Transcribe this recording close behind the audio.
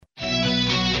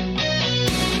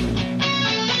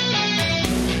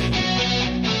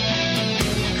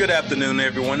Good afternoon,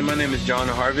 everyone. My name is John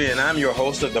Harvey, and I'm your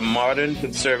host of the Modern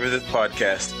Conservative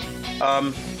Podcast.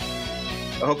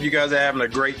 I hope you guys are having a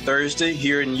great Thursday.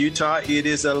 Here in Utah, it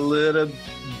is a little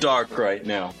dark right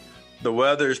now. The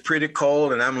weather is pretty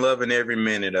cold, and I'm loving every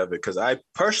minute of it because I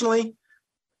personally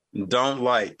don't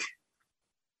like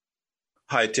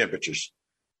high temperatures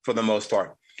for the most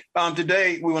part.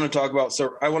 Today, I want to talk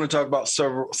about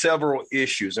several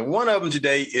issues, and one of them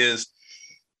today is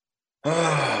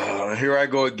here I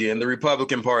go again, the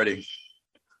Republican Party.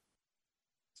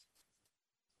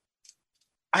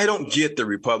 I don't get the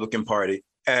Republican Party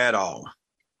at all.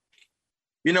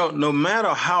 You know, no matter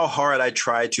how hard I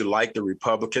try to like the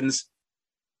Republicans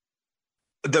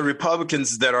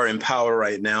that are in power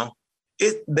right now,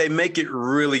 they make it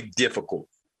really difficult.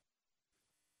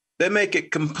 They make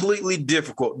it completely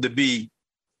difficult to be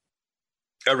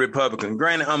a Republican.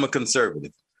 Granted, I'm a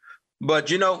conservative, but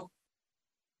you know,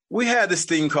 we had this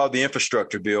thing called the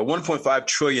infrastructure bill, $1.5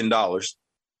 trillion,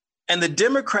 and the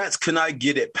Democrats could not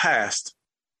get it passed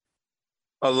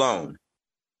alone.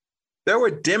 There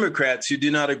were Democrats who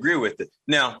did not agree with it.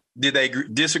 Now, did they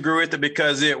disagree with it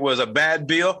because it was a bad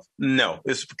bill? No,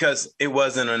 it's because it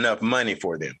wasn't enough money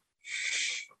for them.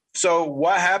 So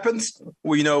what happens?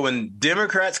 Well, you know, when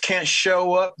Democrats can't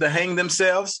show up to hang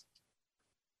themselves,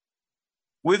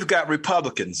 we've got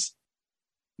Republicans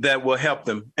that will help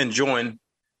them and join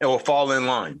and will fall in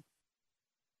line.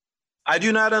 I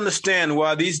do not understand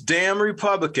why these damn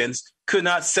Republicans could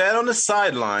not sit on the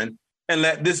sideline and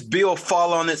let this bill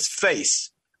fall on its face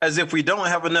as if we don't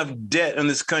have enough debt in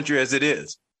this country as it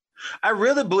is. I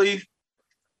really believe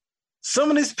some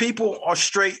of these people are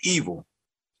straight evil,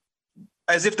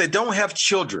 as if they don't have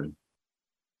children.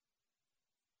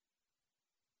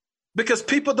 Because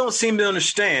people don't seem to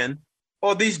understand,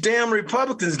 or these damn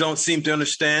Republicans don't seem to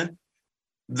understand,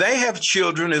 they have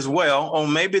children as well, or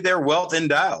maybe they're wealth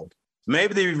endowed.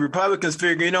 Maybe the Republicans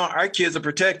figure, you know, our kids are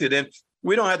protected and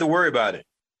we don't have to worry about it.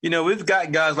 You know, we've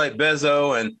got guys like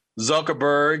Bezos and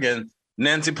Zuckerberg and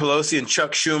Nancy Pelosi and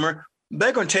Chuck Schumer.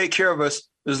 They're going to take care of us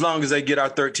as long as they get our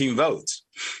 13 votes.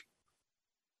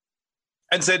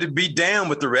 And say to be damned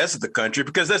with the rest of the country,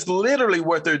 because that's literally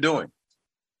what they're doing.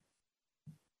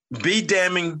 Be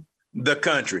damning the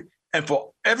country. And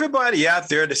for everybody out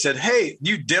there that said, hey,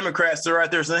 you Democrats are out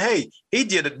there saying, hey,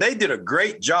 they did a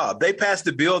great job. They passed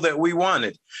the bill that we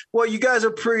wanted. Well, you guys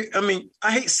are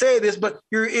I hate to say this, but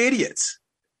you're idiots.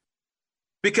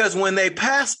 Because when they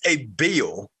pass a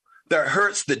bill that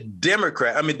hurts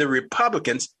the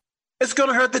Republicans, it's going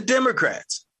to hurt the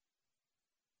Democrats.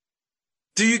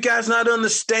 Do you guys not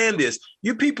understand this?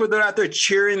 You people that are out there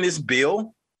cheering this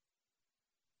bill,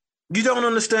 you don't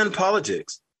understand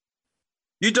politics.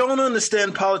 You don't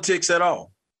understand politics at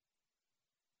all.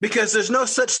 Because there's no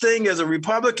such thing as a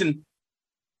Republican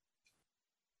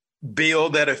bill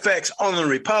that affects only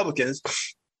Republicans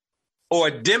or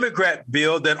a Democrat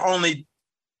bill that only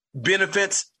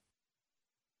benefits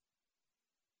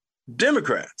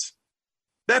Democrats.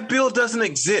 That bill doesn't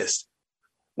exist.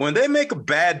 When they make a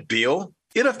bad bill,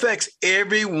 it affects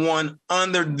everyone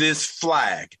under this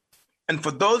flag. And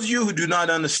for those of you who do not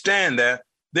understand that,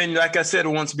 then like I said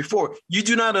once before, you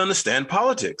do not understand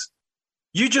politics.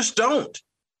 You just don't.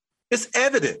 It's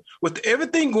evident with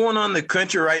everything going on in the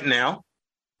country right now.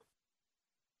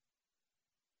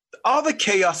 All the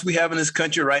chaos we have in this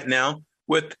country right now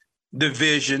with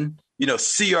division, you know,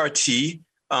 CRT,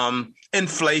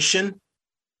 inflation,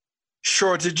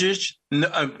 shortages,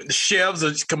 shelves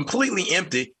are completely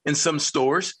empty in some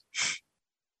stores.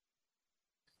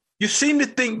 You seem to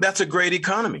think that's a great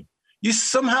economy. You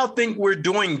somehow think we're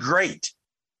doing great.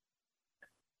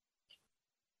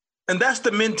 And that's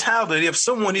the mentality of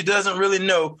someone who doesn't really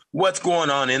know what's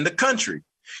going on in the country.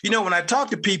 You know, when I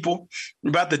talk to people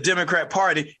about the Democrat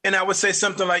Party, and I would say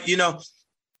something like, you know,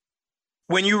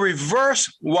 when you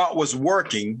reverse what was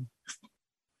working,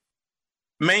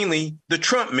 mainly the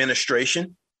Trump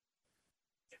administration,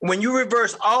 when you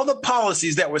reverse all the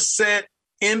policies that were set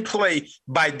in play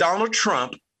by Donald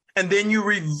Trump, and then you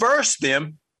reverse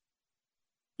them,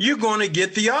 you're going to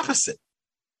get the opposite.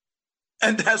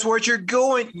 And that's what you're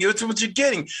going, that's what you're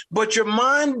getting. But your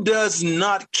mind does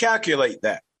not calculate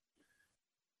that.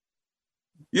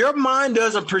 Your mind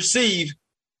doesn't perceive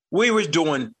we were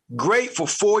doing great for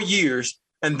 4 years.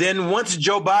 And then once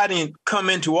Joe Biden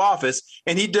come into office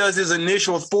and he does his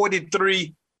initial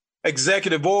 43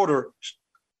 executive order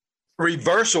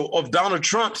reversal of Donald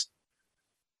Trump's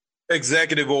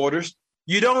executive orders,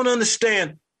 you don't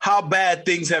understand how bad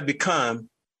things have become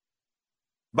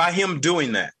by him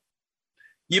doing that.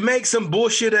 You make some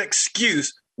bullshit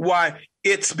excuse why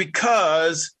it's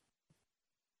because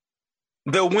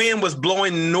the wind was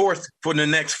blowing north for the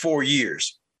next 4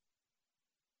 years.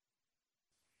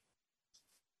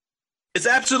 It's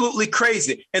absolutely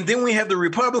crazy. And then we have the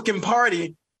Republican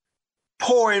Party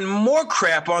pouring more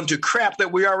crap onto crap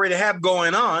that we already have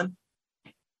going on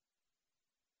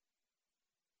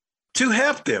to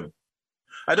help them.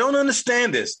 I don't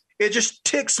understand this. It just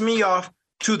ticks me off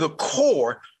to the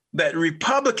core that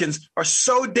Republicans are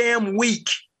so damn weak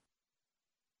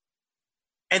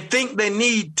and think they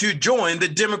need to join the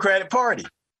Democratic Party.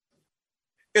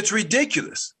 It's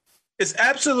ridiculous. It's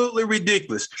absolutely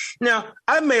ridiculous. Now,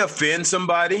 I may offend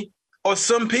somebody or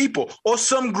some people or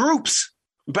some groups,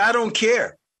 but I don't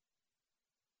care.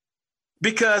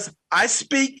 Because I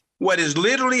speak what is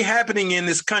literally happening in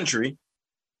this country,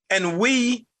 and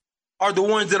we are the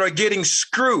ones that are getting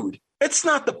screwed. It's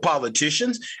not the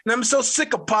politicians. And I'm so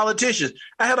sick of politicians.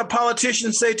 I had a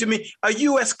politician say to me, a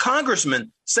U.S.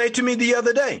 congressman say to me the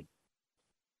other day.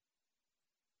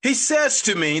 He says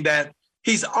to me that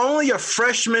he's only a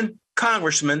freshman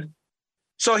congressman,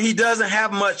 so he doesn't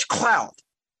have much clout.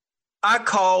 I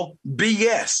call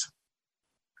BS.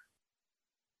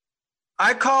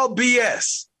 I call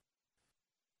BS.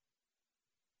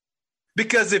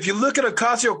 Because if you look at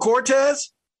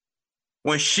Ocasio-Cortez,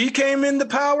 when she came into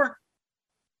power,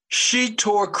 she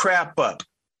tore crap up.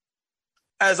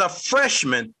 As a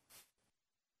freshman,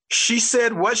 she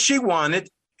said what she wanted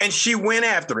and she went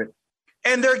after it.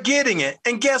 And they're getting it.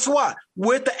 And guess what?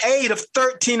 With the aid of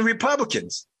 13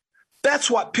 Republicans.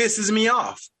 That's what pisses me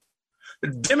off. The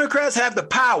Democrats have the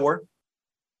power,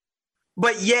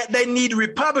 but yet they need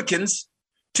Republicans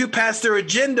to pass their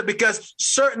agenda because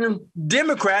certain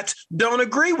Democrats don't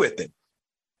agree with it.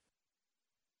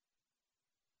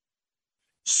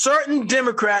 Certain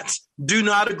Democrats do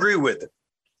not agree with it.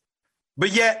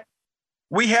 But yet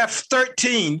we have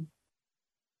 13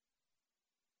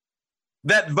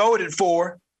 that voted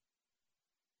for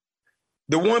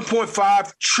the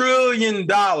 $1.5 trillion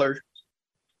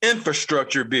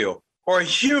infrastructure bill or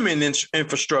human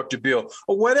infrastructure bill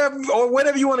or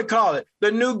whatever you want to call it,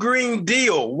 the new Green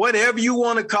Deal, whatever you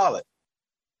want to call it.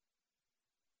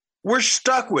 We're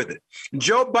stuck with it.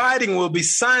 Joe Biden will be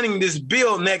signing this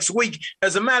bill next week.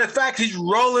 As a matter of fact, he's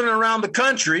rolling around the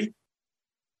country,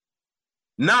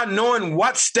 not knowing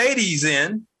what state he's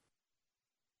in,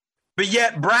 but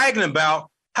yet bragging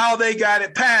about how they got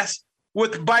it passed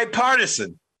with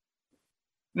bipartisan.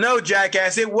 No,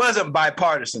 jackass, it wasn't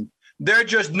bipartisan. They're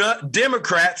just not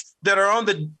Democrats that are on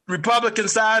the Republican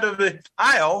side of the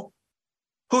aisle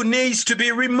who needs to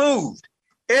be removed.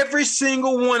 Every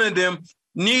single one of them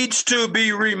needs to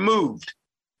be removed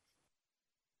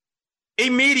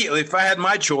immediately if I had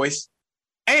my choice.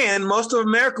 And most of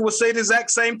America would say the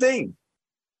exact same thing.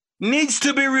 Needs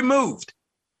to be removed.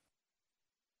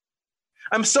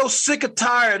 I'm so sick and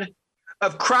tired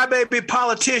of crybaby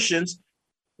politicians,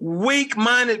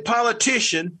 weak-minded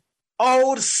politicians,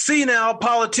 old senile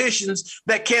politicians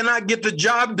that cannot get the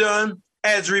job done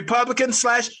as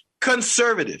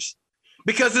Republicans/conservatives.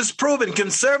 Because it's proven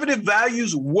conservative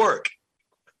values work.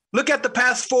 Look at the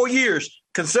past 4 years.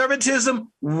 Conservatism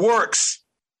works.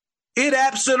 It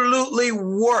absolutely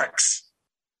works.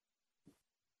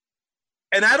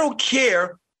 And I don't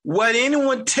care what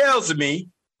anyone tells me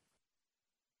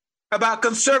about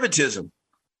conservatism.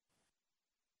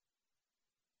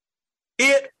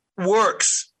 It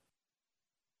works.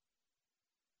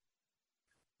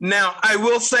 Now, I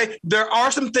will say there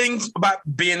are some things about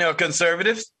being a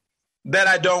conservative that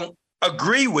I don't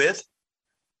agree with,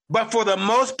 but for the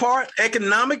most part,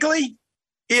 economically,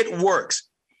 it works.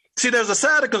 See, there's a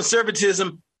side of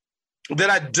conservatism that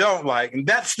I don't like, and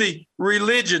that's the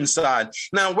religion side.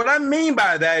 Now, what I mean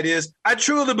by that is I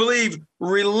truly believe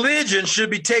religion should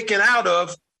be taken out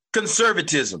of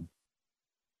conservatism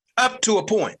up to a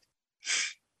point.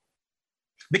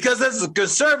 Because as a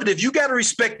conservative, you got to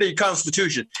respect the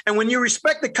Constitution. And when you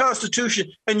respect the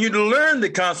Constitution and you learn the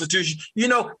Constitution, you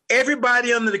know,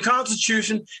 everybody under the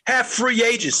Constitution have free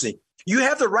agency. You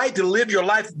have the right to live your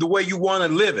life the way you want to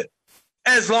live it,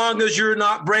 as long as you're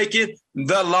not breaking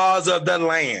the laws of the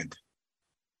land.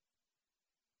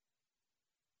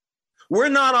 We're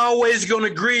not always going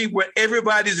to agree with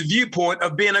everybody's viewpoint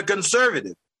of being a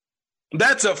conservative.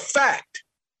 That's a fact.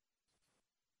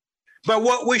 But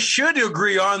what we should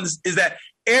agree on is that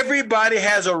everybody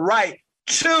has a right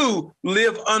to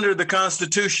live under the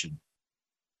Constitution.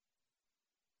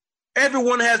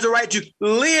 Everyone has a right to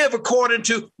live according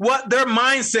to what their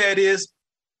mindset is,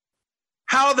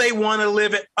 how they want to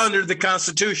live it under the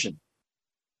Constitution.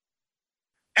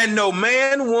 And no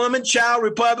man, woman, child,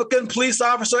 Republican, police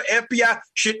officer, FBI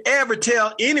should ever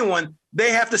tell anyone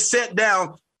they have to sit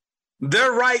down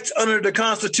their rights under the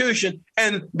Constitution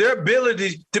and their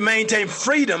ability to maintain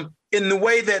freedom in the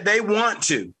way that they want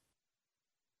to.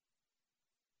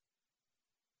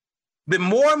 The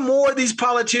more and more these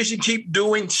politicians keep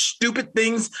doing stupid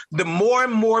things, the more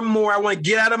and more I want to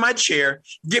get out of my chair,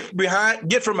 get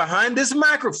from behind this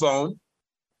microphone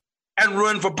and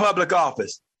run for public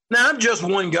office. Now, I'm just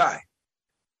one guy.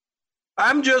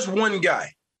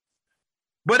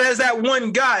 But as that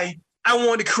one guy, I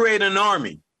want to create an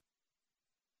army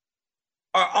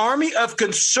of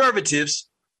conservatives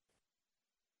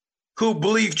who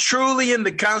believe truly in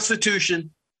the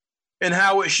Constitution and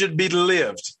how it should be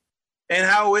lived and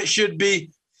how it should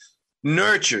be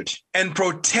nurtured and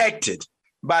protected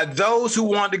by those who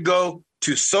want to go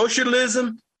to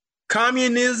socialism,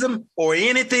 communism, or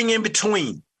anything in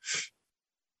between.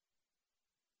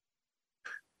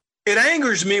 It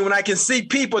angers me when I can see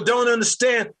people don't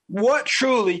understand what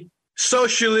truly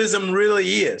socialism really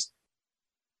is.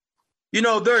 You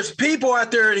know, there's people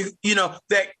out there, you know,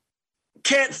 that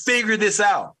can't figure this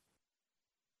out.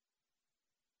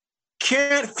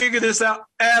 Can't figure this out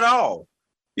at all.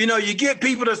 You know, you get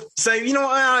people to say, you know,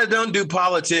 I don't do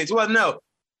politics. Well, no,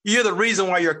 you're the reason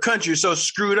why your country is so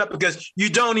screwed up because you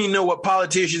don't even know what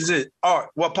politics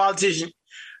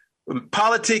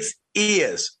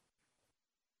is.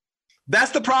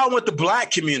 That's the problem with the Black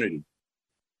community.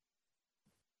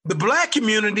 The Black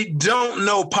community don't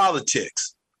know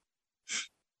politics.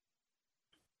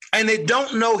 And they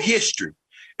don't know history.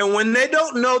 And when they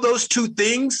don't know those two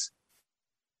things,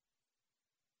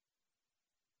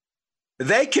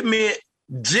 they commit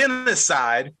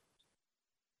genocide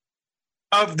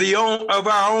of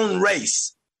our own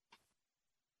race.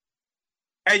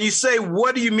 And you say,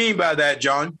 what do you mean by that,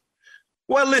 John?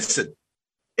 Well, listen,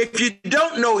 if you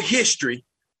don't know history,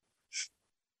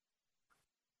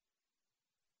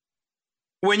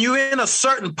 when you're in a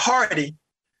certain party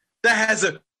that has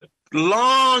a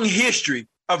long history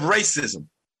of racism,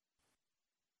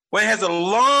 when it has a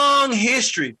long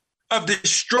history of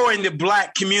destroying the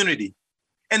Black community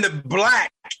and the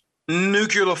Black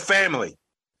nuclear family,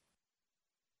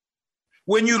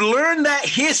 when you learn that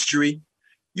history,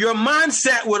 your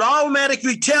mindset would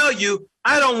automatically tell you,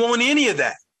 I don't want any of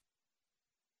that.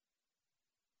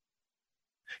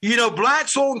 You know,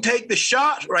 Blacks won't take the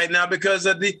shot right now because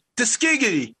of the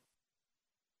Tuskegee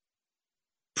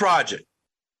Project.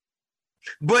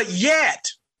 But yet,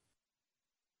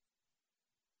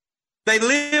 they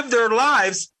live their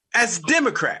lives as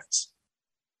Democrats.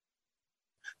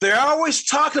 They're always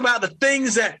talking about the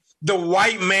things that the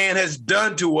white man has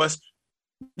done to us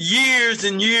years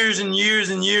and years and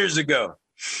years and years ago.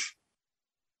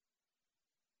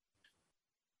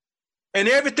 And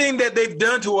everything that they've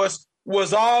done to us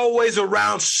was always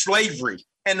around slavery,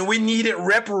 and we needed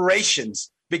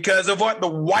reparations because of what the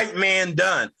white man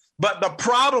done. But the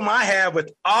problem I have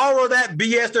with all of that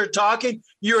BS they're talking,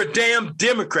 you're a damn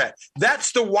Democrat.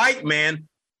 That's the white man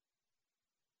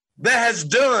that has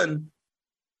done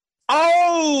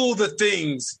all the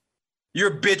things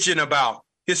you're bitching about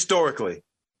historically.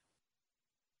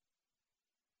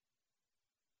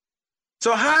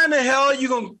 So how in the hell are you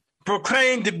going to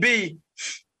proclaim to be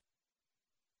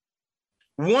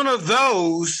one of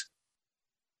those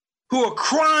who are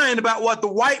crying about what the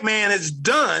white man has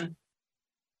done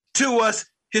to us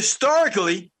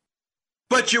historically,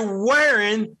 but you're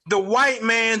wearing the white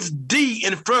man's D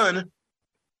in front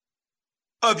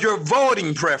of your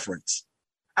voting preference?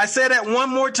 I say that one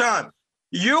more time.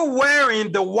 You're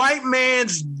wearing the white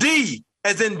man's D,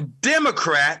 as in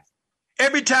Democrat,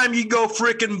 every time you go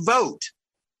frickin' vote.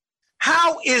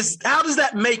 How does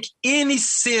that make any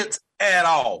sense at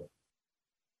all?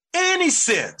 Any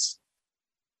sense?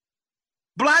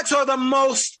 Blacks are the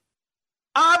most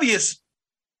obvious,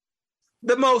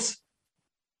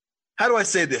 how do I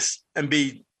say this and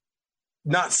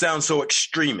not sound so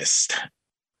extremist?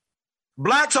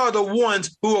 Blacks are the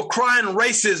ones who are crying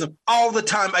racism all the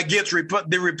time against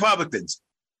the Republicans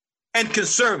and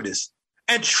conservatives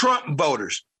and Trump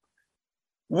voters.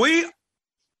 We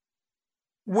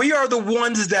are the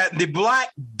ones that the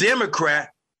Black Democrat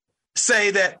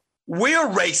say that we're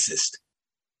racist.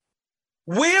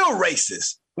 We're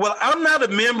racist. Well, I'm not a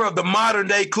member of the modern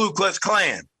day Ku Klux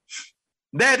Klan.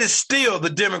 That is still the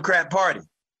Democrat Party.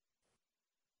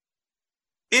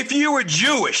 If you were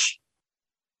Jewish,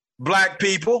 Black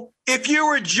people, if you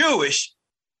were Jewish,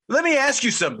 let me ask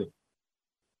you something.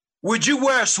 Would you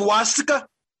wear a swastika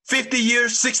 50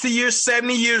 years, 60 years,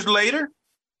 70 years later?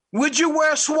 Would you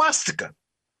wear a swastika?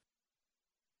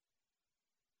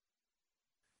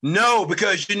 No,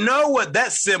 because you know what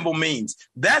that symbol means.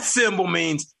 That symbol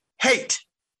means hate.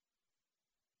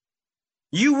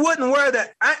 You wouldn't wear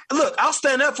that. Look, I'll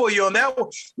stand up for you on that one.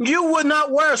 You would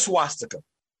not wear a swastika.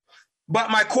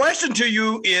 But my question to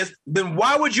you is, then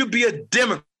why would you be a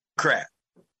Democrat?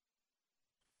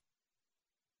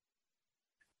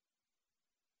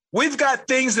 We've got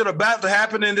things that are about to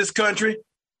happen in this country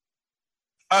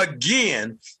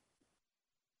again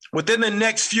within the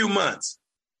next few months.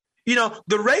 You know,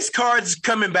 the race card is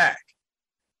coming back.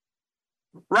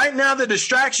 Right now, the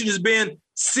distraction has been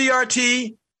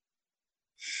CRT,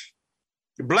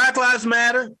 Black Lives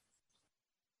Matter,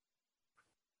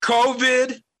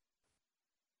 COVID,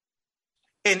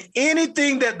 and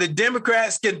anything that the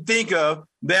Democrats can think of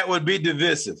that would be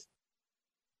divisive.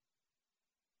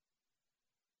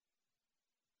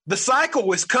 The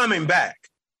cycle is coming back.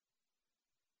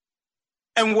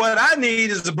 And what I need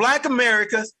is the Black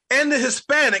Americans and the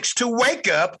Hispanics to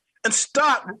wake up and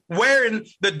stop wearing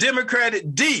the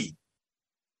Democratic D.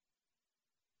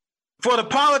 For the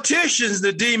politicians,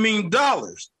 the D means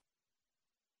dollars.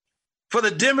 For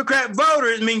the Democrat voter,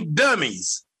 it means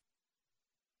dummies.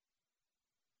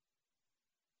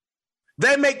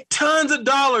 They make tons of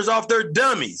dollars off their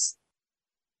dummies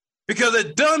because the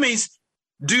dummies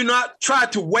do not try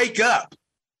to wake up.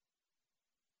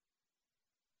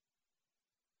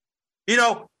 You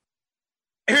know,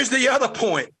 here's the other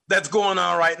point that's going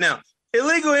on right now.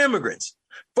 Illegal immigrants,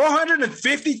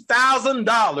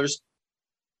 $450,000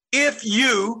 if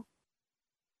you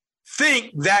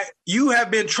think that you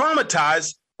have been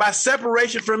traumatized by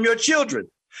separation from your children.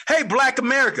 Hey, Black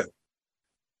America,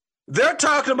 they're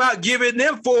talking about giving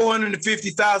them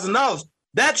 $450,000.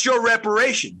 That's your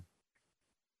reparation.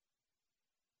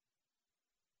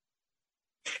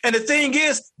 And the thing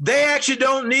is, they actually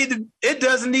it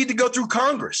doesn't need to go through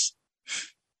Congress.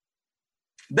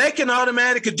 They can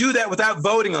automatically do that without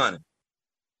voting on it.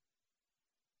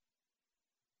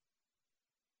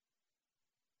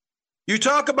 You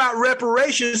talk about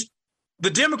reparations, the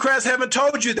Democrats haven't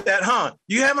told you that, huh?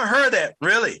 You haven't heard that,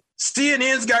 really.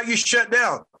 CNN's got you shut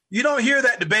down. You don't hear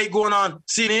that debate going on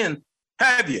CNN,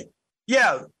 have you?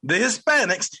 Yeah, the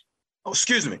Hispanics,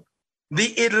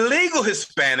 the illegal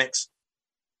Hispanics,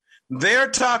 they're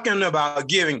talking about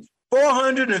giving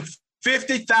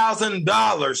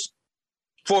 $450,000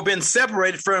 for being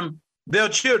separated from their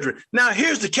children. Now,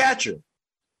 here's the catcher.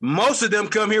 Most of them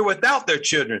come here without their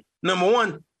children, number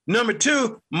one. Number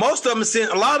two, a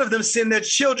lot of them send their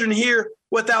children here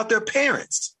without their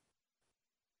parents.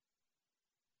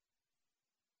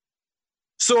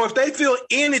 So if they feel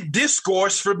any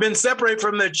discourse for being separated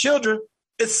from their children,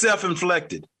 it's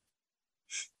self-inflicted.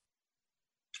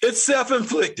 It's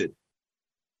self-inflicted.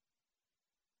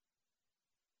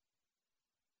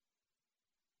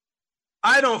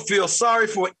 I don't feel sorry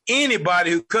for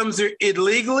anybody who comes here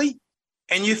illegally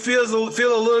and you feel a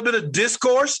little bit of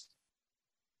discourse.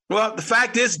 Well, the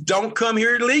fact is, don't come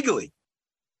here illegally.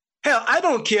 Hell, I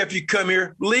don't care if you come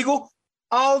here legal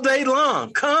all day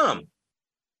long. Come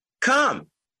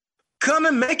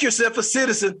and make yourself a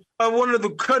citizen of one of the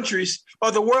countries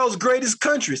or the world's greatest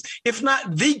countries, if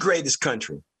not the greatest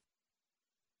country.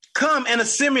 Come and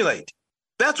assimilate.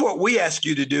 That's what we ask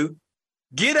you to do.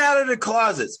 Get out of the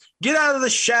closets. Get out of the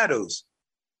shadows.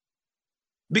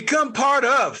 Become part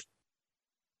of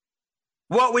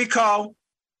what we call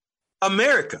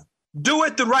America. Do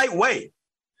it the right way.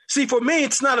 See, for me,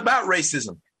 it's not about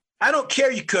racism. I don't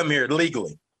care you come here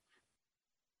legally.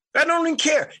 I don't even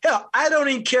care. Hell, I don't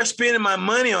even care spending my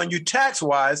money on you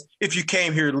tax-wise if you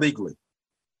came here legally.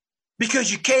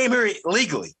 Because you came here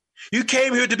legally. You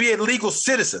came here to be a legal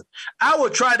citizen. I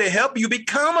will try to help you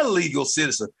become a legal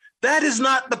citizen. That is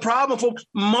not the problem for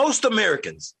most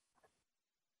Americans,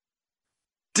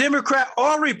 Democrat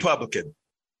or Republican.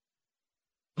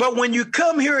 But when you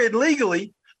come here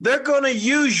illegally, they're going to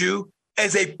use you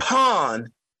as a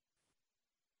pawn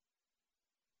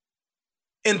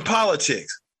in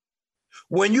politics.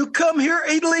 When you come here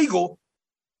illegal,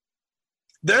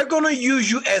 they're going to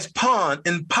use you as pawn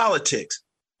in politics.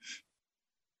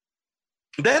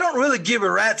 They don't really give a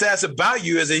rat's ass about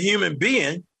you as a human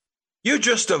being. You're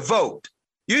just a vote.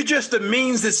 You're just a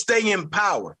means to stay in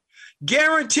power.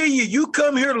 Guarantee you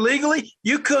come here legally,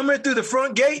 you come in through the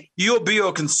front gate, you'll be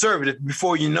a conservative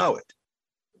before you know it.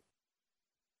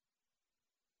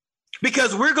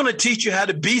 Because we're going to teach you how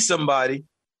to be somebody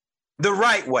the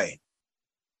right way.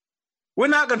 We're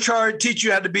not going to try to teach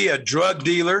you how to be a drug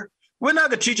dealer. We're not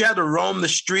going to teach you how to roam the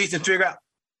streets and figure out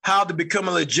how to become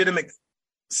a legitimate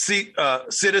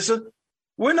citizen.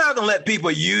 We're not going to let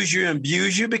people use you and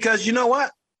abuse you because you know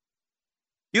what?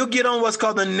 You'll get on what's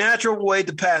called the natural way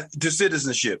to path to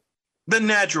citizenship, the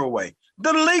natural way,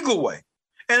 the legal way.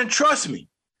 And trust me,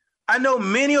 I know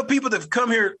many of people that have come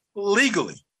here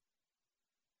legally.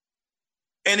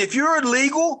 And if you're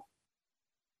illegal,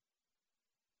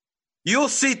 you'll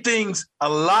see things a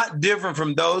lot different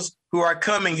from those who are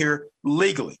coming here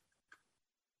legally.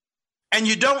 And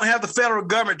you don't have the federal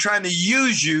government trying to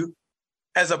use you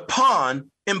as a pawn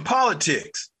in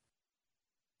politics.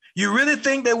 You really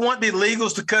think they want the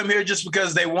illegals to come here just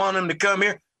because they want them to come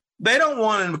here? They don't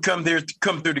want them to come there to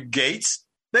come through the gates.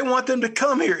 They want them to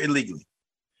come here illegally.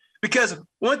 Because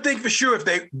one thing for sure,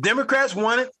 if Democrats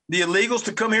wanted the illegals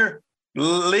to come here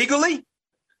legally,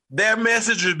 their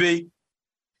message would be,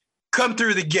 come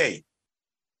through the gate.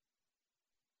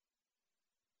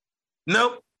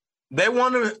 Nope. They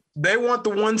want the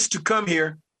ones to come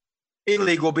here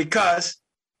illegal because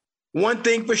one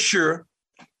thing for sure,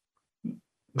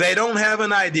 they don't have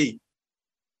an ID.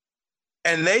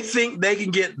 And they think they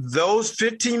can get those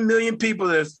 15 million people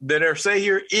that are, say,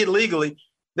 here illegally.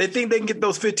 They think they can get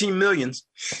those 15 millions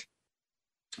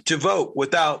to vote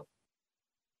without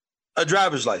a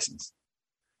driver's license.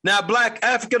 Now, Black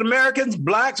African Americans,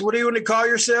 blacks, what do you want to call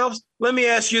yourselves? Let me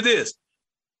ask you this.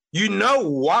 You know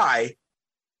why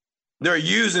they're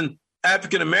using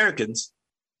African Americans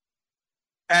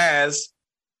as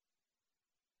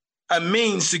a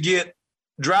means to get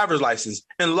driver's license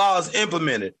and laws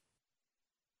implemented.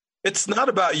 It's not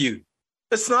about you.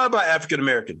 It's not about African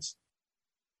Americans.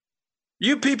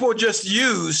 You people are just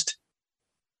used.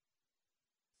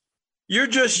 You're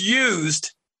just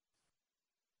used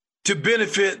to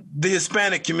benefit the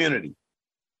Hispanic community.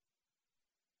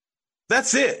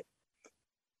 That's it.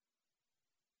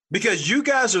 Because you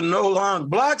guys are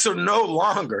blacks are no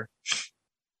longer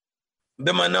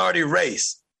the minority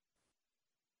race.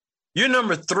 You're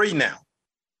number 3 now.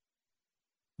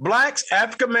 Blacks,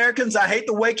 African Americans, I hate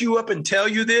to wake you up and tell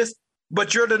you this,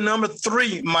 but you're the number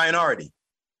 3 minority.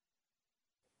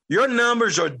 Your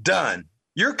numbers are done.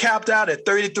 You're capped out at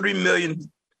 33 million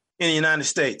in the United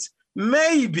States.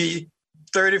 Maybe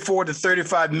 34 to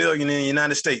 35 million in the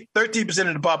United States, 13%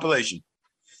 of the population.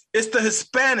 It's the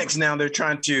Hispanics now they're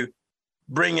trying to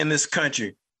bring in this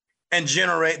country and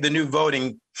generate the new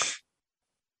voting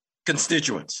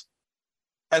constituents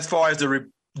as far as the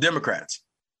Democrats.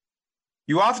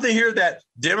 You often hear that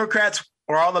Democrats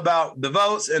are all about the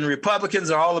votes and Republicans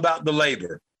are all about the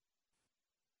labor.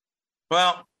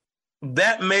 Well,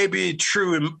 that may be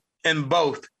true in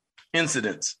both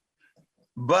incidents.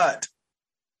 But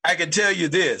I can tell you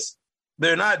this,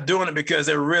 they're not doing it because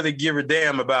they really give a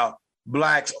damn about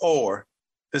blacks or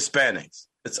Hispanics.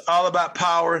 It's all about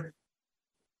power.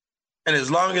 And as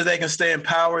long as they can stay in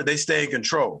power, they stay in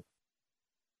control.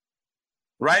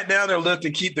 Right now, they're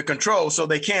looking to keep the control so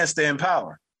they can stay in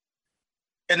power.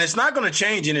 And it's not going to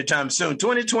change anytime soon.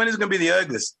 2020 is going to be the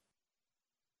ugliest.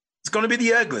 It's going to be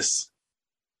the ugliest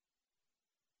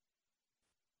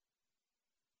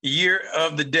year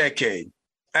of the decade.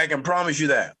 I can promise you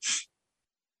that.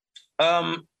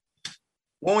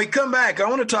 When we come back, I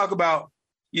want to talk about,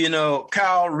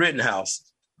 Kyle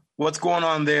Rittenhouse, what's going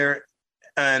on there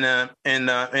and in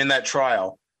that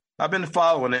trial. I've been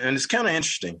following it, and it's kind of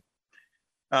interesting.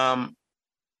 World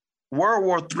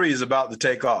War III is about to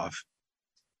take off,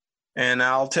 and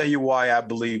I'll tell you why I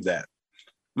believe that.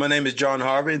 My name is John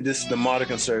Harvey. This is the Modern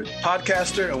Conservative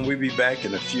Podcaster, and we'll be back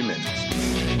in a few minutes.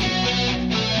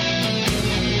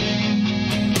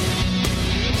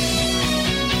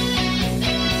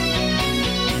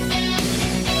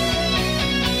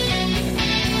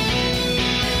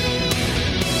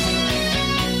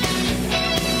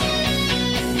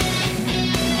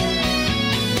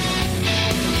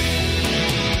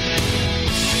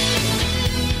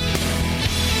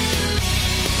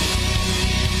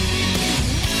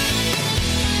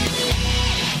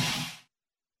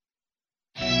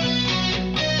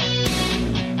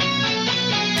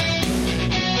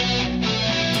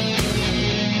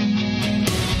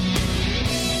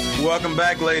 Welcome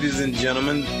back, ladies and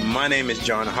gentlemen. My name is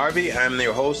John Harvey. I'm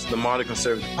your host of the Modern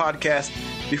Conservative Podcast.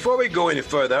 Before we go any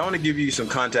further, I want to give you some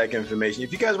contact information.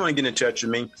 If you guys want to get in touch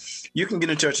with me, you can get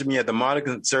in touch with me at the Modern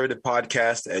Conservative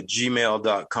Podcast at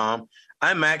gmail.com.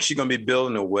 I'm actually going to be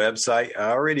building a website.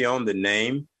 I already own the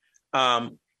name.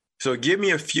 So give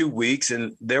me a few weeks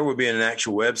and there will be an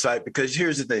actual website, because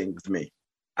here's the thing with me.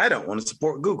 I don't want to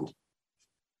support Google.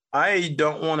 I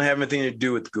don't want to have anything to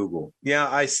do with Google. Yeah,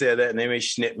 I said that and they may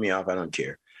snip me off. I don't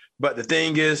care. But the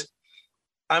thing is,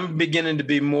 I'm beginning to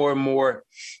be more and more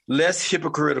less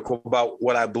hypocritical about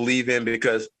what I believe in,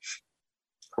 because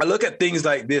I look at things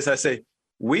like this. I say,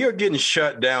 we are getting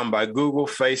shut down by Google,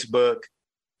 Facebook,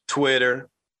 Twitter,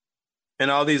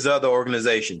 and all these other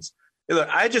organizations. Look,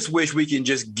 I just wish we can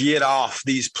just get off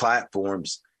these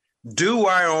platforms, do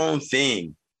our own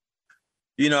thing.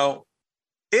 You know,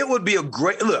 it would be a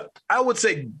great look. I would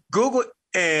say Google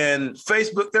and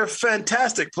Facebook, they're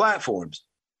fantastic platforms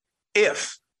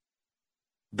if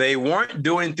they weren't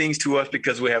doing things to us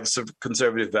because we have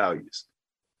conservative values.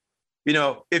 You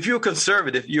know, if you're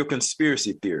conservative, you're a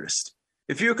conspiracy theorist.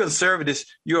 If you're conservative,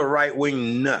 you're a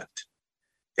right-wing nut.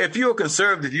 If you're a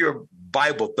conservative, you're a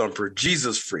Bible thumper,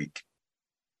 Jesus freak.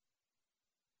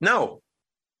 No.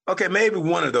 Okay, maybe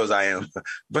one of those I am,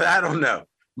 but I don't know.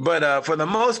 But for the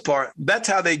most part, that's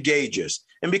how they gauge us.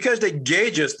 And because they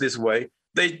gauge us this way,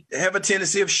 they have a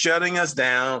tendency of shutting us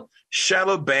down,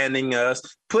 shadow banning us,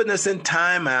 putting us in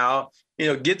timeout, you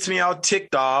know, gets me all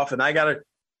ticked off. And I got to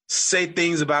say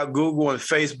things about Google and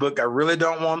Facebook I really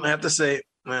don't want to have to say.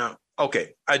 Well,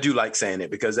 okay, I do like saying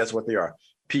it because that's what they are,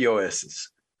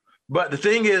 POSs. But the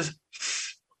thing is,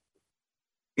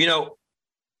 you know,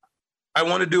 I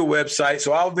want to do a website,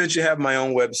 so I'll eventually have my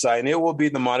own website, and it will be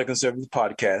the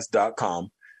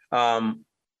modernconservativepodcast.com.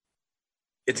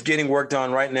 It's getting worked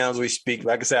on right now as we speak.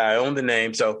 Like I said, I own the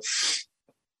name, so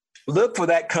look for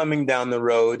that coming down the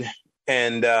road,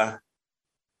 and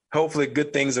hopefully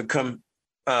good things will come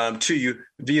to you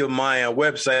via my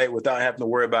website without having to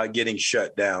worry about getting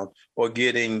shut down or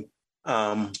getting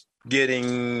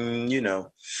you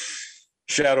know,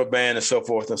 shadow banned and so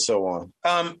forth and so on.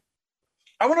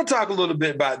 I want to talk a little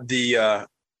bit about the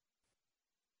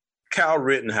Kyle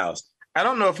Rittenhouse. I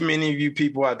don't know if many of you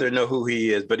people out there know who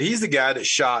he is, but he's the guy that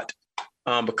shot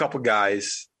a couple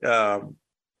guys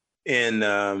in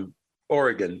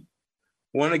Oregon.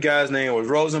 One of the guys' name was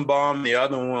Rosenbaum. The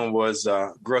other one was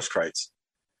Grosskreutz.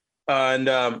 And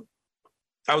I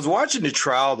was watching the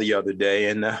trial the other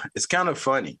day, and it's kind of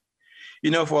funny.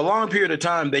 You know, for a long period of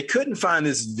time, they couldn't find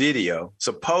this video,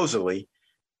 supposedly,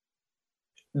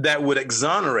 that would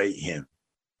exonerate him.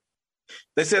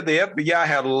 They said the FBI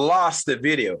had lost the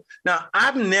video. Now,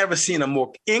 I've never seen a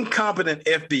more incompetent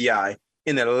FBI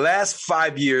in the last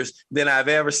 5 years than I've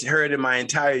ever heard in my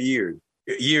entire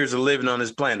years of living on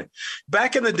this planet.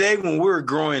 Back in the day when we were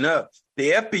growing up,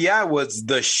 the FBI was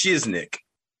the shiznick.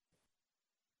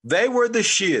 They were the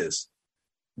shiz.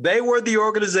 They were the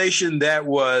organization that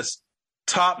was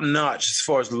top notch as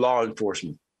far as law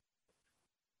enforcement.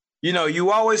 You know, you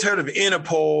always heard of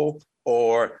Interpol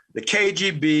or the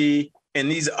KGB and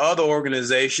these other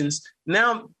organizations.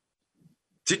 Now,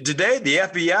 today, the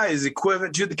FBI is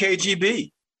equivalent to the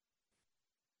KGB.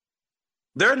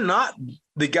 They're not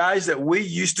the guys that we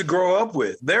used to grow up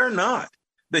with. They're not.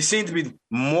 They seem to be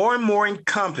more and more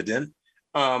incompetent,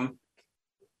 more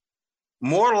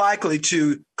likely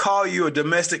to call you a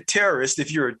domestic terrorist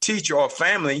if you're a teacher or a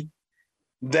family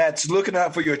that's looking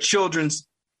out for your children's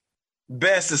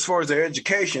best as far as their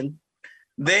education.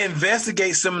 They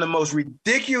investigate some of the most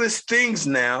ridiculous things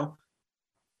now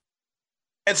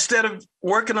instead of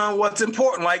working on what's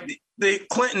important, like the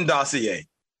Clinton dossier.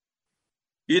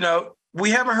 You know,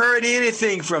 we haven't heard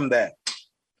anything from that.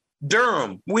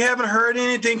 Durham, we haven't heard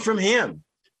anything from him.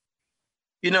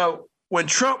 You know, when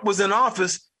Trump was in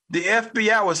office, the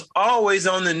FBI was always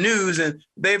on the news, and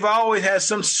they've always had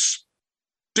some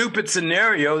stupid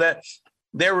scenario that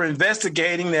they were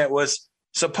investigating that was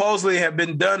supposedly have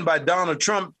been done by Donald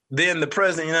Trump, then the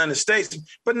president of the United States,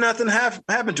 but nothing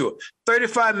happened to it.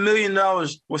 $35 million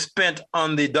was spent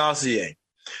on the dossier,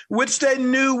 which they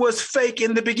knew was fake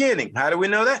in the beginning. How do we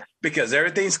know that? Because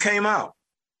everything's came out.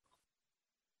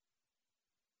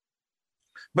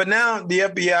 But now the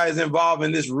FBI is involved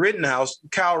in this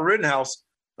Kyle Rittenhouse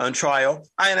trial.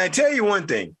 And I tell you one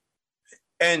thing,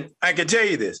 and I can tell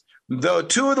you this, though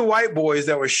two of the white boys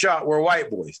that were shot were white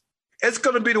boys, it's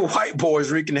going to be the white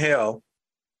boys wreaking hell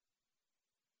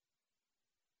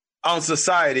on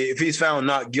society if he's found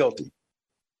not guilty.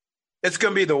 It's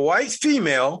going to be the white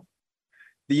female,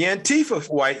 the Antifa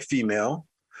white female,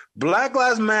 Black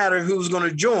Lives Matter who's going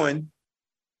to join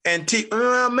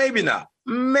Antifa. Maybe not.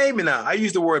 Maybe not. I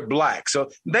use the word black. So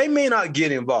they may not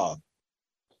get involved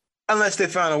unless they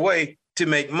find a way to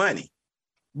make money.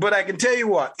 But I can tell you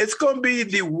what, it's going to be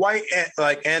the white,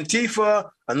 like Antifa,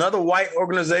 another white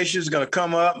organization is going to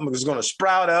come up, it's going to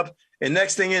sprout up. And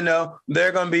next thing you know,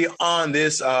 they're going to be on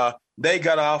this. He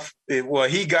got off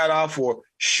for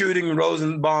shooting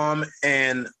Rosenbaum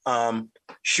and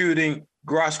shooting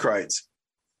Grosskreutz.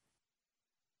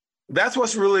 That's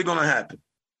what's really going to happen.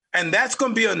 And that's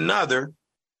going to be another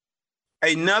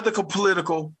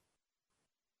political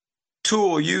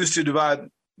tool used to divide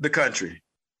the country.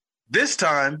 This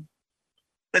time,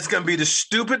 it's going to be the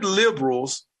stupid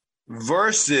liberals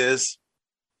versus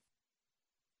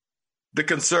the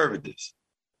conservatives.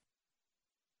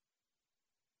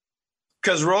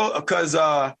 Because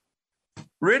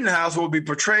Rittenhouse will be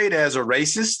portrayed as a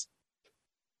racist.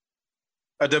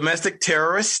 a domestic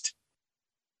terrorist,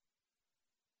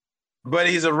 but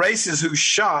he's a racist who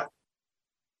shot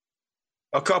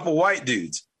a couple white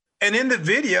dudes. And in the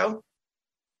video,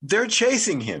 they're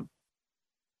chasing him.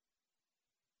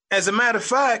 As a matter of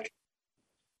fact,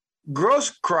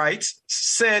 Grosskreutz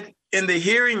said in the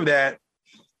hearing that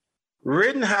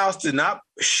Rittenhouse did not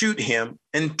shoot him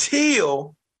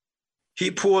until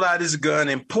he pulled out his gun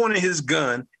and pointed his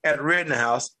gun at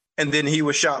Rittenhouse, and then he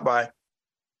was shot by,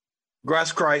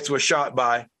 Grosskreutz was shot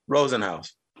by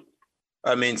Rosenhaus.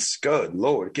 I mean, good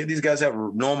Lord, can these guys have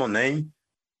a normal name?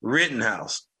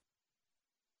 Rittenhouse.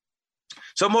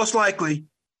 So most likely,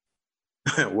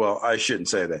 well, I shouldn't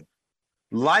say that.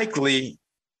 Likely,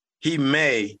 he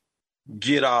may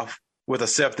get off with a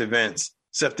self-defense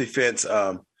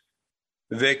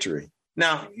victory.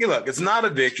 Now, look, it's not a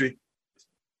victory.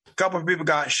 A couple of people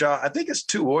got shot. I think it's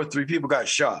 2 or 3 people got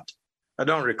shot. I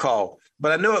don't recall,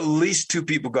 but I know at least 2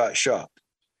 people got shot.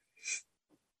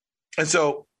 And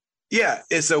so, yeah,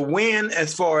 it's a win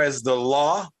as far as the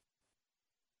law,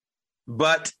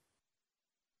 but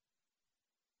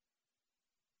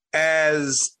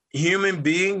as human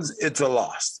beings, it's a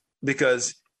loss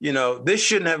because, this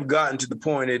shouldn't have gotten to the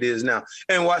point it is now.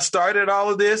 And what started all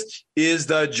of this is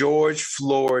the George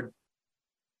Floyd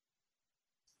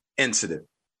incident.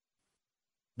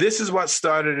 This is what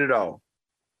started it all.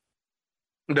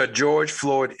 The George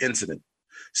Floyd incident.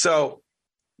 So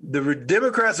the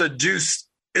Democrats are juiced.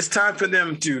 It's time for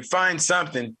them to find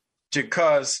something to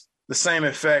cause the same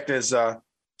effect as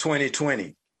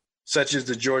 2020, such as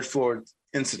the George Floyd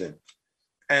incident.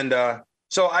 And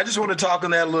so I just want to talk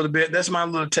on that a little bit. That's my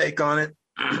little take on it.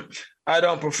 I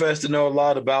don't profess to know a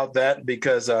lot about that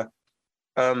because I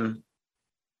don't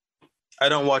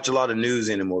watch a lot of news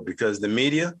anymore because the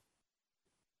media,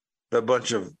 they're a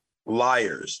bunch of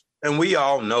liars. And we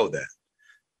all know that.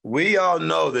 We all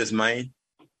know this, man.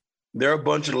 They're a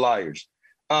bunch of liars.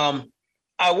 I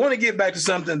want to get back to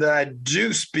something that I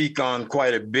do speak on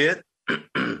quite a bit,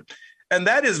 and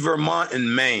that is Vermont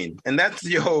and Maine. And that's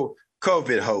the whole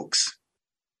COVID hoax.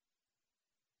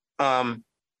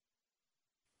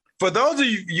 For those of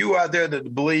you out there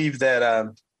that believe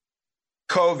that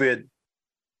COVID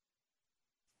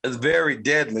is very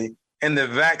deadly and the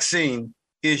vaccine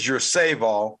is your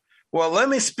save-all, well, let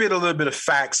me spit a little bit of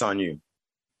facts on you.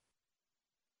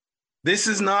 This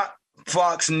is not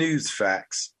Fox News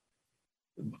facts.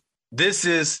 This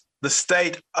is the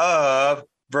state of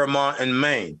Vermont and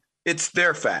Maine. It's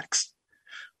their facts.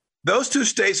 Those 2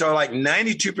 states are like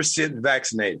 92%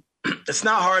 vaccinated. It's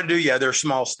not hard to do. Yeah, they're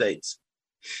small states.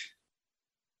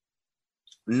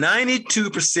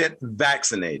 92%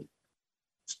 vaccinated.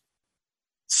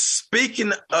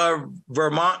 Speaking of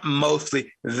Vermont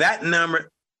mostly, that number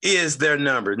is their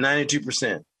number,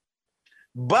 92%.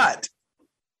 But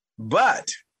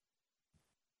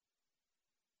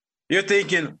you're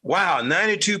thinking, wow,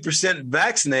 92%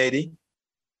 vaccinated,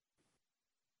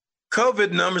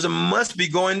 COVID numbers must be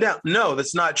going down. No,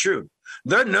 that's not true.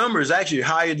 Their number is actually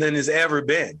higher than it's ever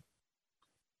been.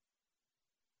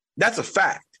 That's a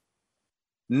fact.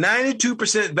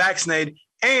 92% vaccinated,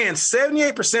 and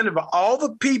 78% of all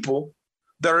the people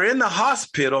that are in the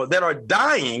hospital that are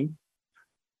dying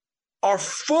are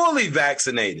fully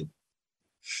vaccinated.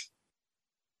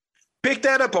 Pick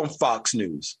that up on Fox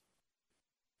News.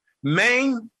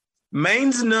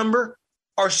 Maine's number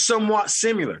are somewhat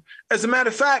similar. As a matter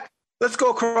of fact, let's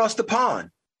go across the pond.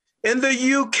 In the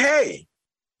UK,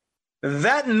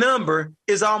 that number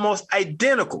is almost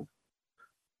identical.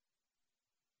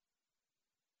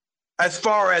 As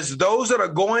far as those that are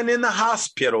going in the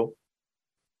hospital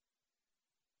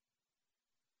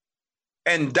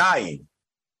and dying.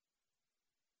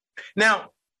 Now,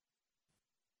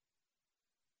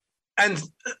 and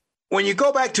when you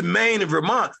go back to Maine and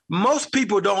Vermont, most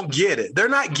people don't get it. They're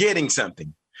not getting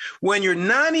something. When you're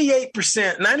 98%,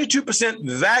 92%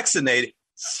 vaccinated,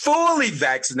 fully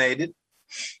vaccinated,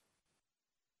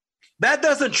 that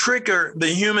doesn't trigger the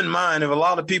human mind of a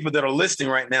lot of people that are listening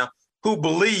right now who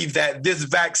believe that this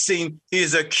vaccine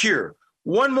is a cure.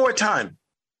 One more time,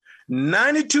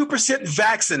 92%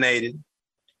 vaccinated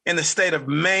in the state of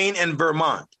Maine and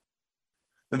Vermont.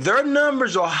 Their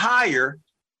numbers are higher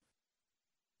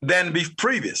than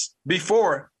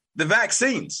before the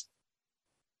vaccines.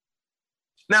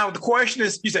 Now, the question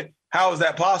is, you say, how is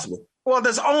that possible? Well,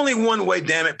 there's only one way,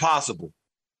 damn it, possible.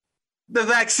 The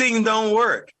vaccine don't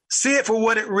work. See it for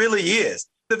what it really is.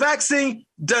 The vaccine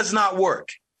does not work.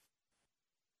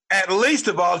 At least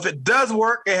of all, if it does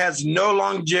work, it has no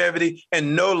longevity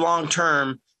and no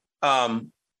long-term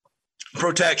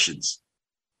protections.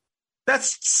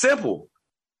 That's simple.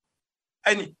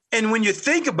 And when you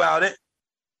think about it,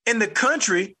 in the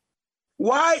country,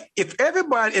 why, if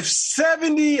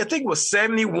 70, I think it was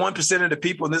 71% of the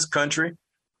people in this country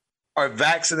are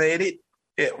vaccinated,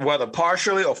 whether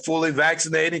partially or fully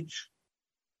vaccinated,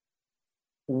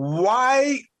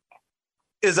 why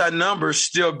is our number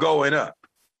still going up?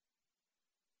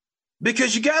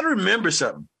 Because you got to remember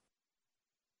something.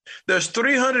 There's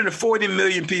 340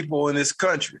 million people in this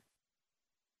country.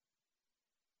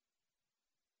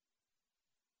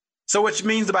 So which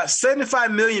means about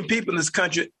 75 million people in this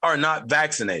country are not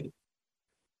vaccinated.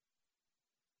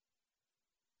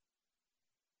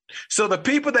 So the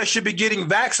people that should be getting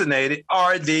vaccinated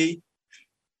are the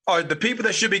people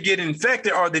that should be getting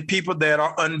infected are the people that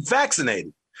are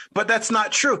unvaccinated. But that's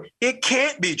not true. It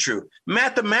can't be true.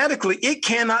 Mathematically, it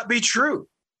cannot be true.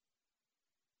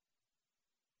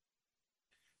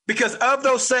 Because of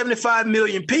those 75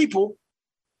 million people,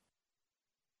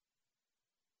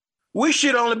 we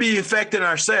should only be infecting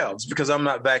ourselves, because I'm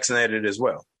not vaccinated as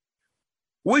well.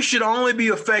 We should only be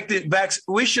affecting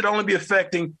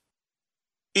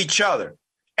each other.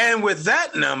 And with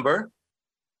that number,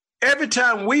 every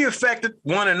time we affected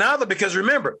one another, because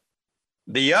remember,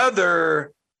 the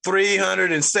other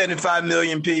 375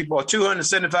 million people or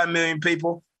 275 million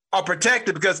people are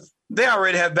protected because they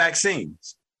already have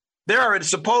vaccines. They're already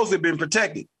supposedly been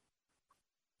protected.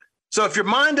 So if your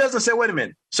mind doesn't say, wait a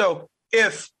minute, so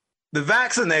if the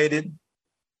vaccinated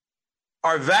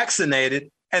are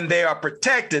vaccinated and they are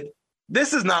protected,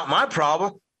 this is not my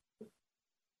problem.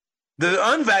 The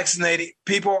unvaccinated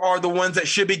people are the ones that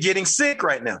should be getting sick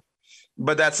right now.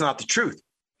 But that's not the truth.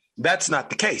 That's not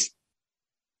the case.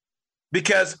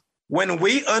 Because when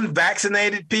we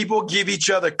unvaccinated people give each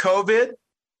other COVID,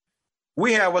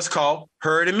 we have what's called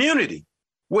herd immunity,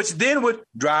 which then would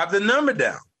drive the number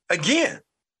down again.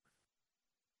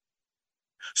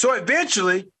 So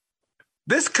eventually,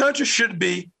 this country should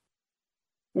be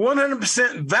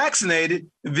 100% vaccinated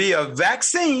via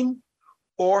vaccine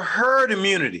or herd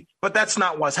immunity. But that's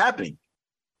not what's happening.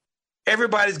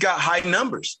 Everybody's got high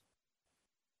numbers.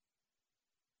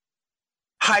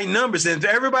 High numbers. And if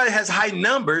everybody has high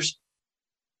numbers,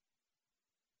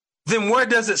 then where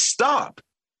does it stop?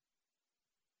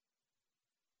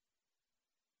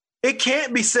 It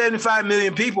can't be 75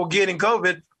 million people getting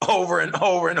COVID over and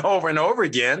over and over and over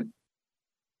again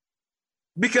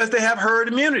because they have herd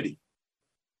immunity.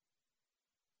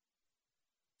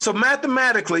 So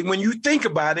mathematically, when you think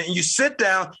about it and you sit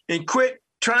down and quit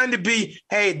trying to be,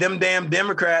 hey, them damn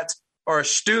Democrats are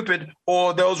stupid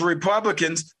or those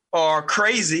Republicans are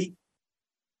crazy,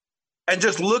 and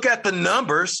just look at the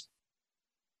numbers,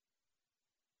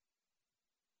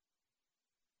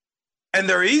 and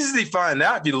they're easy to find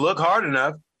out if you look hard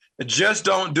enough. Just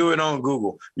don't do it on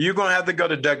Google. You're going to have to go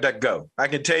to DuckDuckGo. I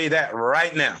can tell you that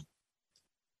right now.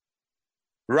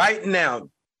 Right now.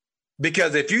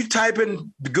 Because if you type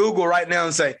in Google right now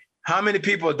and say, how many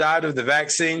people died of the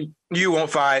vaccine, you won't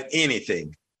find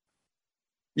anything.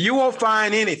 You won't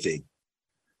find anything.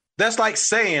 That's like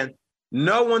saying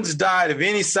no one's died of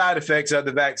any side effects of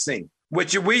the vaccine,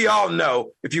 which we all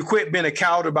know, if you quit being a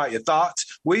coward about your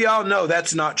thoughts, we all know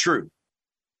that's not true.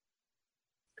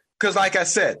 Because like I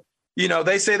said,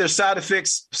 they say there's side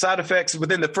effects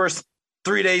within the first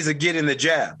 3 days of getting the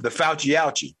jab, the Fauci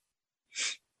ouchie.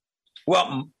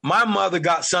 Well, my mother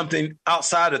got something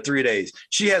outside of 3 days.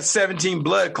 She had 17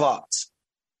 blood clots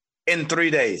in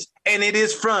 3 days. And it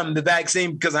is from the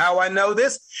vaccine. Because how I know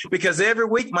this? Because every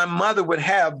week my mother would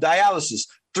have dialysis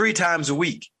 3 times a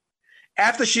week.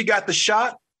 After she got the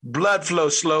shot, blood flow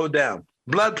slowed down.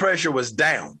 Blood pressure was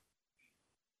down.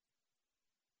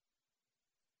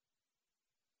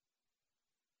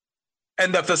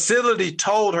 And the facility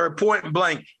told her point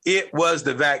blank, it was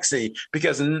the vaccine,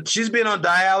 because she's been on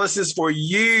dialysis for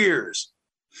years.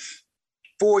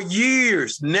 For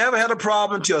years, never had a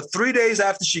problem until 3 days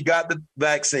after she got the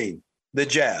vaccine, the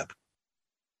jab.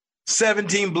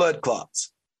 17 blood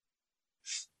clots.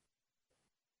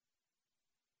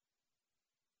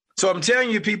 So I'm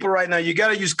telling you people right now, you got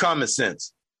to use common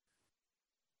sense.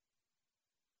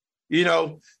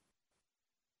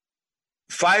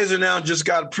 Pfizer now just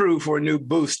got approved for a new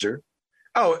booster.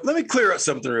 Oh, let me clear up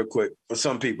something real quick for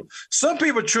some people. Some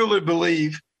people truly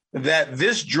believe that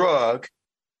this drug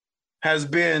has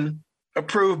been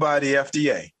approved by the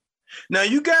FDA. Now,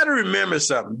 you got to remember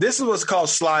something. This is what's called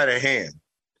sleight of hand.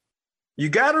 You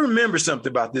got to remember something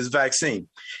about this vaccine.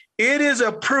 It is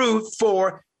approved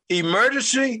for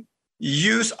emergency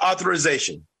use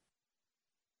authorization.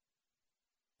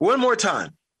 One more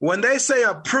time. When they say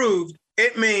approved,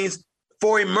 it means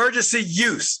for emergency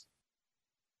use.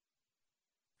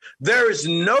 There is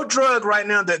no drug right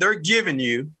now that they're giving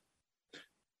you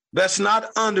that's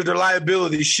not under the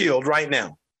liability shield right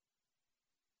now.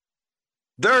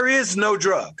 There is no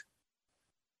drug.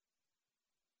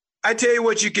 I tell you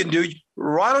what you can do.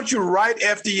 Why don't you write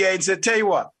FDA and say, tell you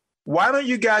what, why don't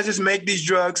you guys just make these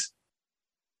drugs,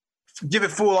 give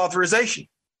it full authorization?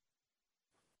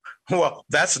 Well,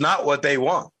 that's not what they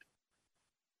want.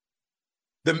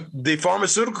 The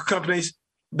pharmaceutical companies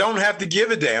don't have to give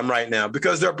a damn right now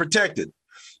because they're protected.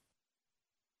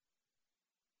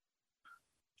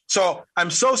 So I'm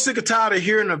so sick and tired of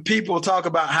hearing the people talk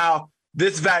about how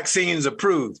this vaccine is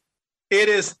approved. It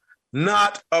is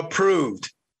not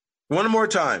approved. One more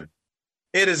time.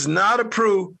 It is not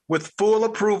approved with full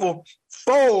approval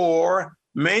for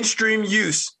mainstream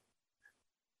use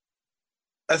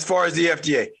as far as the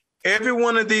FDA. Every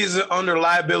one of these are under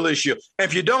liability shield. And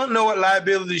if you don't know what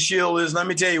liability shield is, let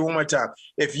me tell you one more time.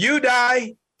 If you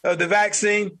die of the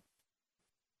vaccine,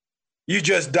 you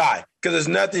just die because there's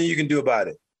nothing you can do about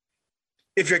it.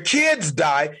 If your kids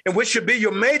die, and which should be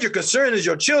your major concern is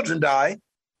your children die,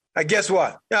 guess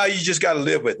what? No, you just got to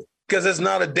live with it because there's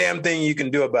not a damn thing you can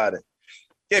do about it.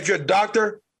 If your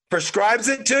doctor prescribes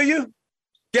it to you,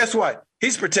 guess what?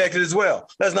 He's protected as well.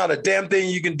 There's not a damn thing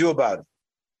you can do about it.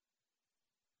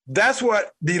 That's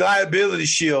what the liability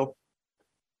shield,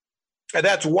 and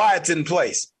that's why it's in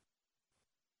place.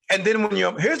 And then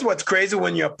here's what's crazy,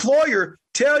 when your employer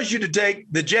tells you to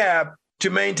take the jab to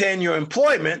maintain your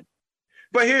employment,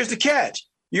 but here's the catch.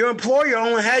 Your employer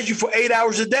only has you for 8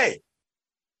 hours a day.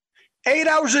 8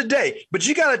 hours a day, but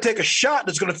you got to take a shot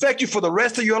that's going to affect you for the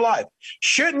rest of your life.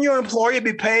 Shouldn't your employer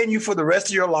be paying you for the rest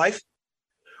of your life?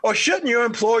 Or shouldn't your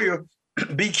employer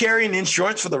be carrying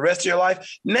insurance for the rest of your life?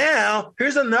 Now,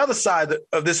 here's another side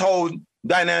of this whole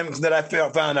dynamics that I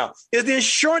found out, is the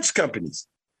insurance companies.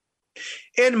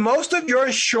 In most of your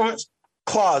insurance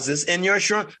clauses, in your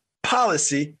insurance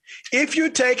policy, if you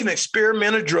take an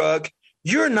experimental drug,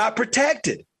 you're not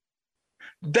protected.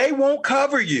 They won't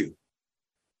cover you.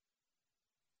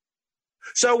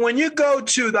 So when you go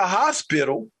to the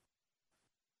hospital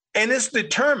and it's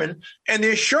determined, and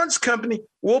the insurance company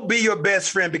will be your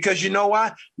best friend because you know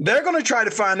why? They're going to try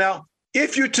to find out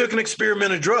if you took an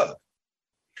experimental drug.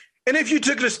 And if you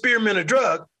took an experimental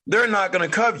drug, they're not going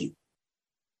to cover you.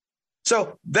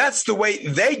 So that's the way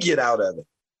they get out of it.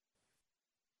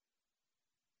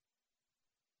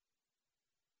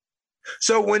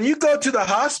 So when you go to the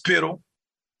hospital,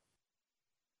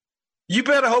 you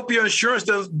better hope your insurance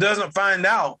doesn't find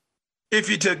out if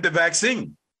you took the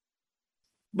vaccine.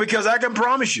 Because I can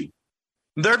promise you,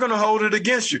 they're going to hold it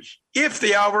against you if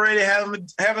they already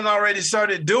haven't already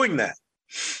started doing that.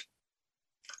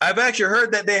 I've actually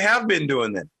heard that they have been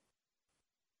doing that.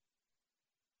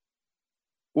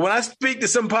 When I speak to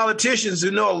some politicians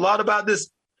who know a lot about this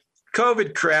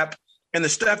COVID crap and the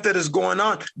stuff that is going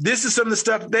on, this is some of the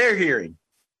stuff they're hearing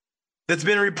that's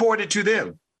been reported to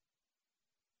them.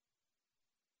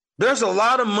 There's a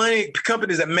lot of money,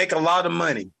 companies that make a lot of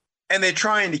money, and they're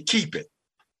trying to keep it.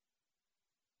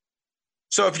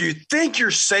 So if you think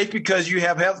you're safe because you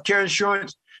have health care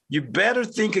insurance, you better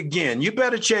think again. You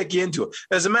better check into it.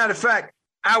 As a matter of fact,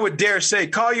 I would dare say,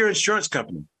 call your insurance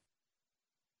company.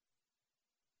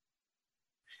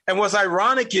 And what's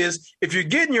ironic is if you're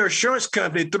getting your insurance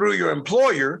company through your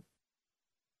employer,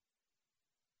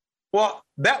 well,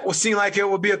 that would seem like it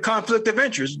would be a conflict of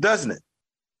interest, doesn't it?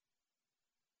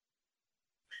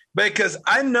 Because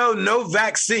I know no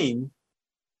vaccine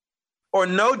or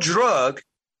no drug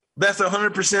that's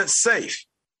 100% safe.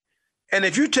 And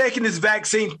if you're taking this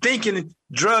vaccine thinking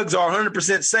drugs are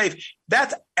 100% safe,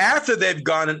 that's after they've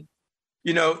gone,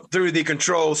 through the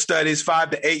control studies,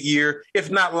 5 to 8 year,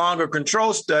 if not longer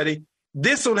control study.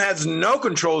 This one has no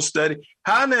control study.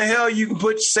 How in the hell you can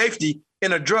put safety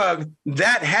in a drug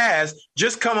that has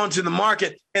just come onto the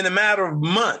market in a matter of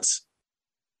months?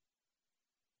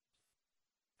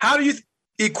 How do you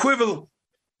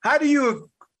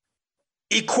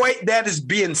equate that as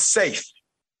being safe?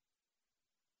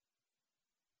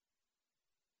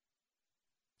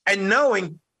 And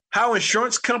knowing how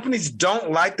insurance companies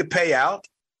don't like to pay out,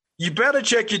 you better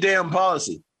check your damn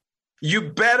policy.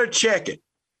 You better check it,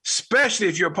 especially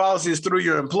if your policy is through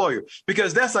your employer,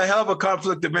 because that's a hell of a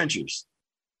conflict of interest.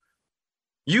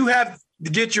 You have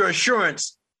to get your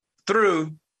insurance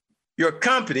through your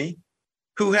company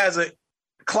who has a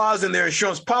clause in their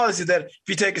insurance policy that if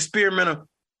you take experimental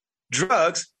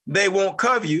drugs, they won't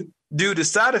cover you due to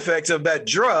side effects of that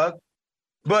drug,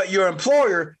 but your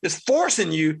employer is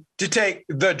forcing you to take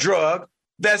the drug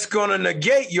that's going to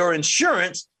negate your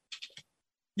insurance.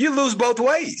 You lose both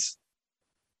ways.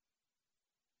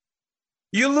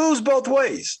 You lose both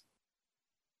ways.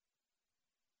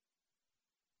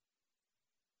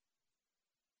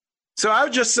 So I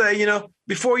would just say,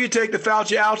 before you take the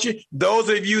Fauci ouchie, those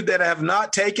of you that have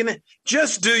not taken it,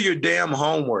 just do your damn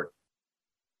homework.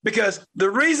 Because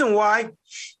the reason why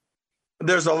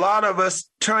there's a lot of us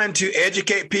trying to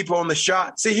educate people on the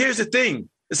shot. See, here's the thing.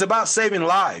 It's about saving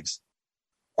lives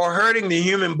or hurting the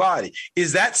human body.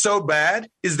 Is that so bad?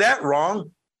 Is that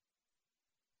wrong?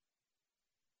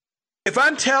 If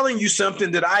I'm telling you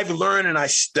something that I've learned and I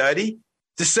study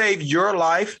to save your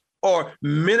life or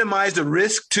minimize the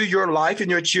risk to your life and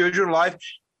your children's life,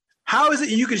 how is it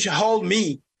you can hold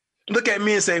me, look at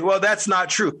me and say, well, that's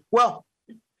not true? Well,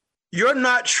 you're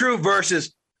not true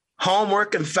versus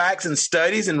homework and facts and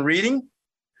studies and reading.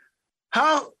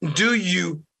 How do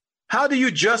you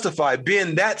justify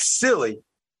being that silly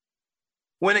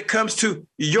when it comes to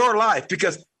your life?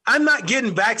 Because I'm not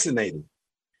getting vaccinated.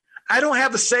 I don't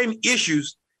have the same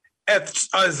issues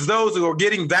as those who are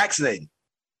getting vaccinated.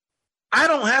 I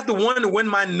don't have to wonder when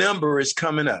my number is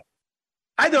coming up.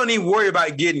 I don't even worry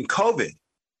about getting COVID.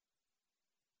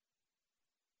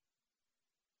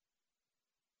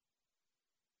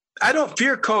 I don't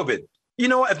fear COVID. You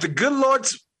know what? If the good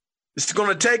Lord's is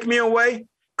going to take me away,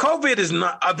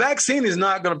 a vaccine is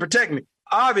not going to protect me.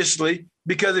 Obviously,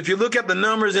 because if you look at the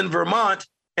numbers in Vermont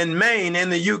and Maine and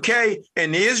the UK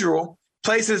and Israel,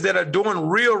 places that are doing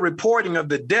real reporting of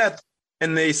the death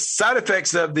and the side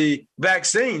effects of the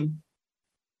vaccine,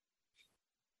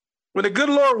 when the good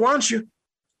Lord wants you,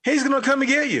 he's going to come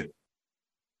and get you.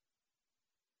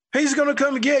 He's going to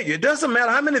come and get you. It doesn't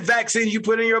matter how many vaccines you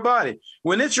put in your body.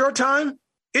 When it's your time,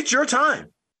 it's your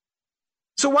time.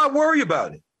 So why worry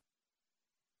about it?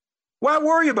 Why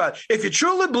worry about it? If you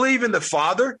truly believe in the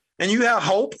Father and you have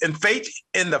hope and faith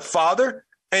in the Father,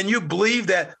 and you believe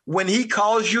that when he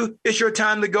calls you, it's your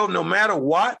time to go no matter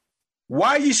what,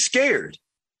 why are you scared?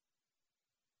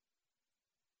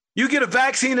 You get a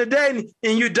vaccine today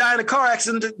and you die in a car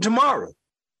accident tomorrow.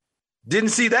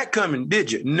 Didn't see that coming,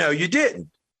 did you? No, you didn't.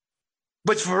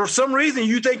 But for some reason,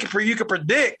 you think you can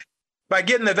predict by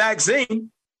getting the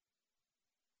vaccine,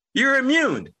 you're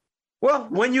immune. Well,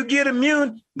 when you get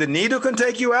immune, the needle can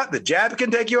take you out. The jab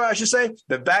can take you out, I should say.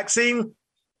 The vaccine,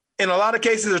 in a lot of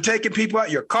cases, are taking people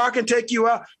out. Your car can take you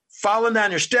out. Falling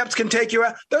down your steps can take you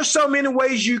out. There's so many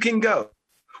ways you can go.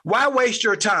 Why waste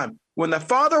your time? When the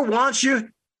Father wants you,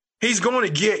 he's going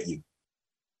to get you.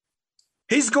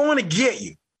 He's going to get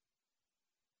you.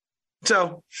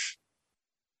 So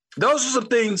those are some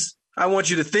things I want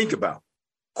you to think about.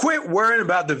 Quit worrying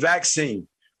about the vaccine.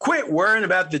 Quit worrying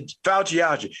about the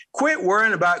Fauci. Quit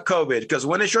worrying about COVID, because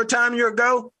when it's your time to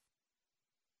go,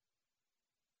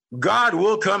 God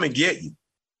will come and get you.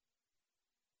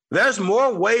 There's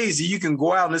more ways that you can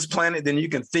go out on this planet than you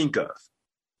can think of.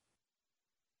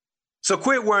 So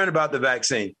quit worrying about the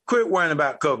vaccine. Quit worrying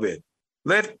about COVID.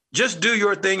 Just do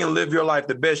your thing and live your life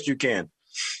the best you can.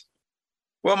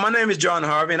 Well, my name is John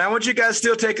Harvey, and I want you guys to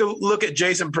still take a look at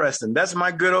Jason Preston. That's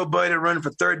my good old buddy running for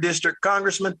 3rd District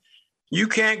Congressman. You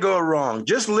can't go wrong.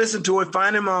 Just listen to him.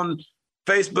 Find him on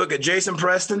Facebook at Jason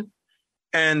Preston.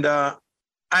 And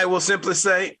I will simply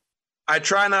say, I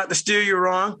try not to steer you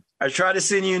wrong. I try to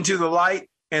send you into the light.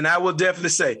 And I will definitely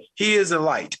say, he is a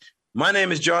light. My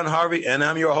name is John Harvey, and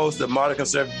I'm your host of Modern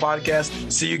Conservative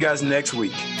Podcast. See you guys next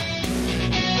week.